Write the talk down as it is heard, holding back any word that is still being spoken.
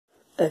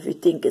if you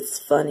think it's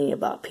funny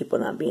about people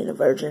not being a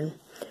virgin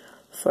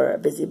for a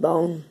busy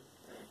bone,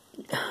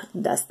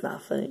 that's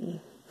not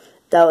funny.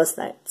 That was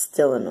not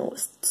stolen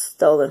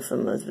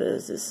from us, but it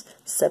was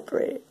just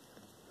separated.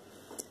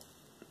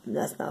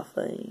 That's not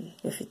funny.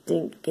 If you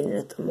think getting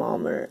a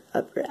thermometer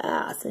up your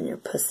ass and your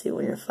pussy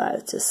when you're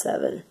 5 to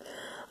 7,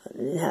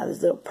 and you have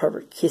this little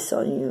pervert kiss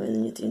on you,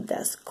 and you think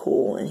that's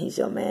cool, and he's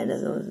your man,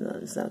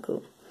 it's not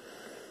cool.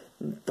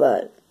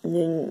 But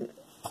then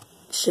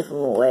shift him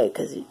away,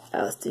 because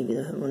I was thinking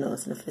of him when I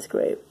was in the 5th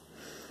grade.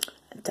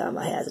 At the time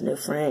I had a new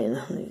friend.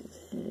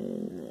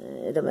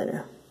 It don't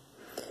matter.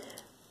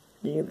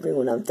 Then you bring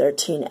when I'm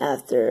 13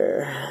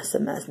 after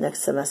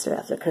next semester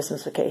after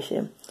Christmas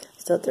vacation.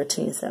 Still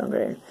 13, 7th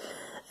grade.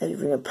 And you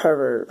bring a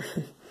pervert,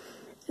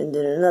 and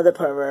then another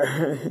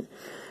pervert.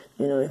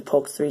 You know, he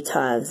poked 3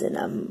 times, and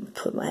I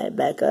put my head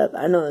back up.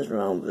 I know it's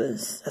wrong, but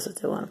that's what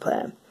they want to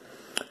play.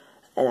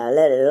 And I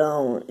let it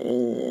alone,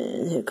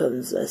 and here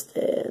comes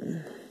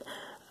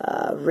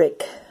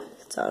Rick.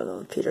 I don't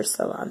know, Peter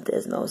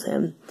Cervantes knows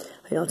him.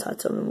 We don't talk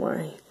to him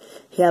anymore.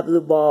 He had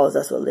blue balls.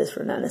 That's what Liz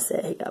Fernandez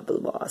said. He got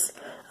blue balls.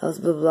 Those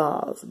blue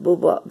balls.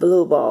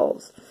 Blue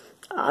balls.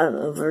 I don't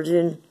know,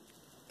 virgin.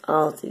 I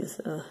don't think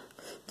so.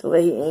 The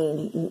way he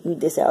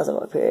aimed, they said I was on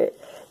my period.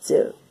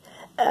 So,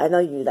 I know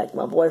you like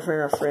my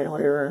boyfriend or friend or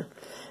whatever.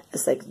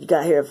 It's like, you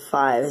got here at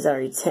 5. It's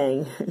already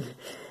 10.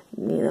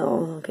 You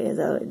know, okay,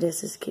 so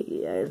this is kick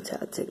you.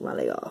 I'll take my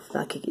leg off,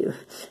 not kick you.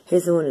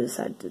 He's the one who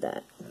decided to do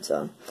that.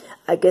 So,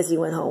 I guess he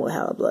went home with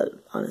hella blood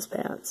on his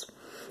pants.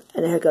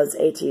 And then here goes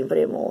 18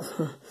 Primo.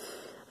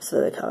 So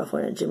the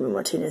California Jimmy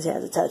Martinez, he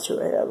has a tattoo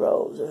right here,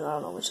 Rose, or I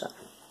don't know which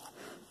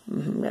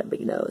one. Got a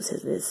big nose.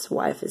 His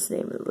wife, his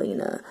name is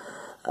Lena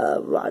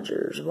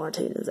Rogers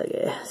Martinez, I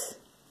guess.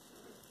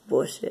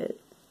 Bullshit.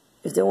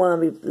 If they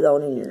want to be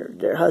loaning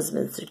their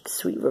husbands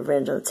sweet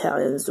revenge on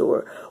Italians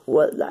or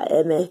what, like,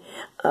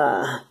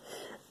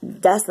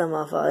 that's not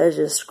my fault. They're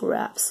just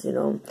scraps, you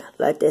know.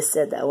 Like they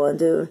said, that one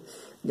dude,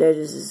 they're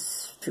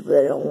just people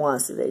that don't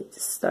want, so they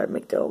just start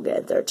making their own guy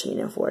 13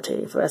 and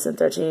 14. Fluorescent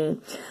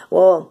 13.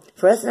 Well,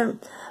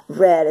 fluorescent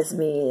red is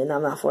me, and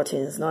I'm not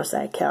 14. It's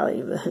Northside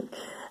Cali, but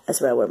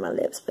that's where I wear my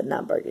lips, but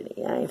not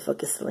burgundy. I ain't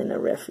fucking Selena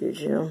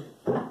Refuge, you know.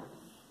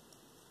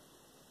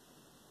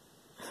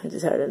 I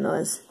just heard a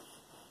noise.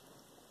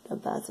 A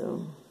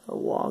bathroom, a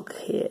walk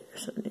hit or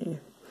something.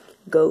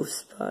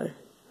 Ghost, probably.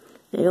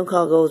 And you don't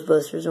call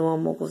Ghostbusters and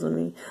want vocals on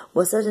me.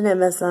 What's up, Jeanette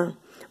Messon?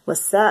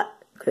 What's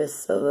up, Chris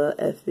Silva,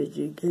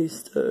 FVG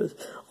Gangsters?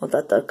 On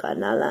Tata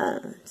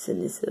Canala,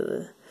 Cindy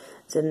Silva,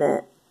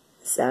 Jeanette,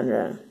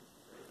 Sandra,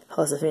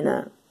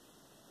 Josefina,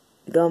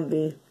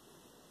 Gumby,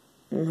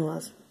 who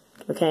else?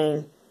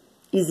 McCain,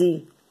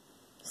 Easy,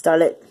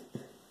 Starlet,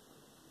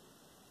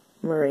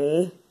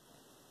 Marie,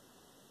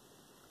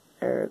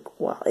 Eric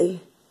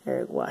Wally,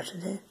 Eric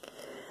Washington,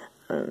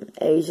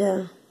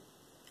 Asia,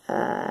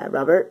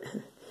 Robert,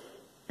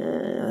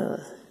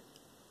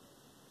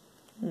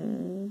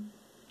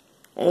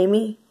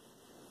 Amy,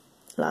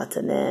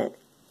 Latinette,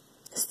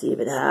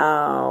 Stephen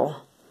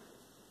Howe,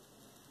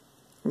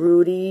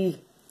 Rudy,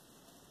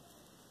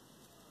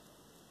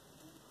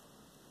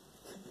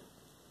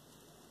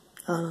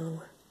 I don't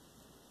know.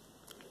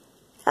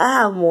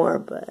 I have more,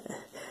 but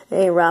it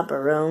ain't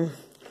Romper Room.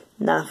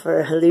 Not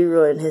for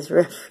Leroy and his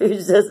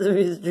refuge.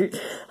 Sesame Street.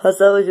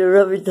 What's up with your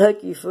rubber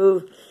ducky,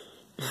 fool?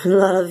 A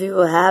lot of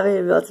people have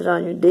it melted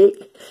on your dick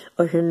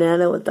or your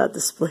nana without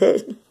the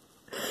split.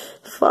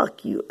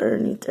 Fuck you,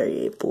 Ernie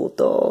 38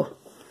 puto.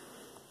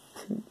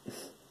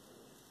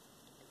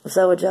 What's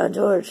up with John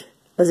George?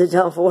 Was it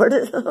John Ford?